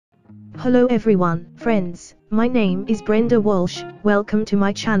Hello everyone, friends, my name is Brenda Walsh, welcome to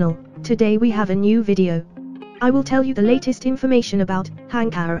my channel. Today we have a new video. I will tell you the latest information about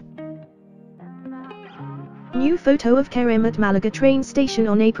HandeErcel. New photo of Kerem at Malaga train station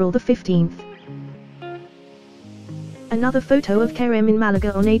on April the 15th. Another photo of Kerem in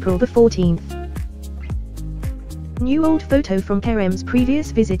Malaga on April the 14th. New old photo from Kerem's previous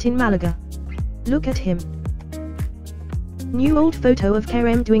visit in Malaga. Look at him. New old photo of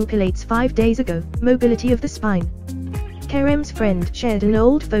Kerem doing pilates 5 days ago, mobility of the spine. Kerem's friend shared an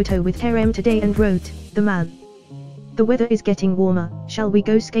old photo with Kerem today and wrote, "The man. The weather is getting warmer, shall we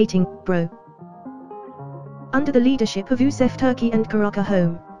go skating, bro?" Under the leadership of Yusuf Turkey and Karaka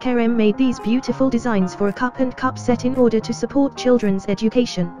Home, Kerem made these beautiful designs for a cup and cup set in order to support children's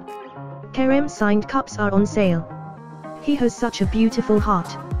education. Kerem's signed cups are on sale. He has such a beautiful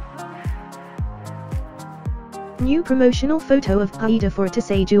heart. New promotional photo of Haida for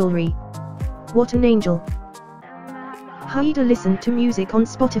Atasay jewelry. What an angel. Haida listened to music on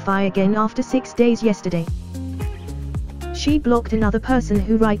Spotify again after 6 days yesterday. She blocked another person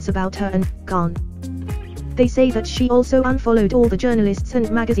who writes about her and gone. They say that she also unfollowed all the journalists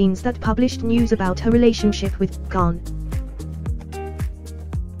and magazines that published news about her relationship with Khan.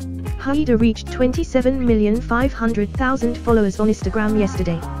 Haida reached 27,500,000 followers on Instagram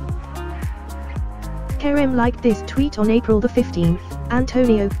yesterday. Kerem liked this tweet on April the 15th,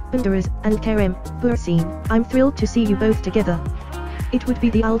 Antonio Banderas and Kerem Bursin, "I'm thrilled to see you both together. It would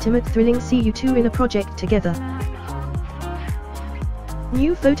be the ultimate thrilling see you two in a project together."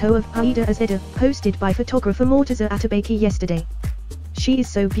 New photo of Hande Ercel, posted by photographer Mortaza Atabeki yesterday. She is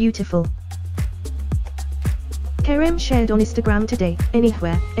so beautiful. Kerem shared on Instagram today,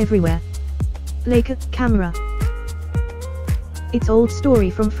 "Anywhere, everywhere. Like a camera. It's old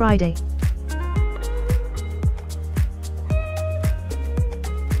story from Friday."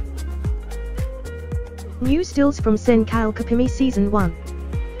 New stills from Sen Kal Kapimi Season 1.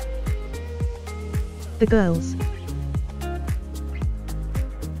 The girls.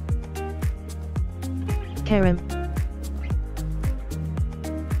 Kerem.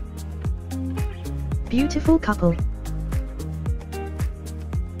 Beautiful couple.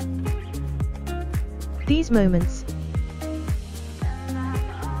 These moments.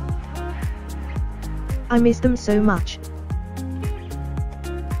 I miss them so much.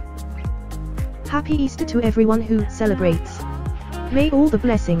 Happy Easter to everyone who celebrates. May all the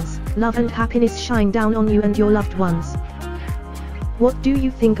blessings, love and happiness shine down on you and your loved ones. What do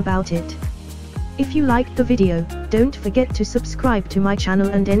you think about it? If you liked the video, don't forget to subscribe to my channel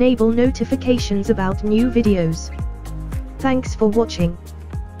and enable notifications about new videos. Thanks for watching.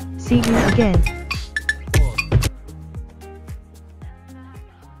 See you again.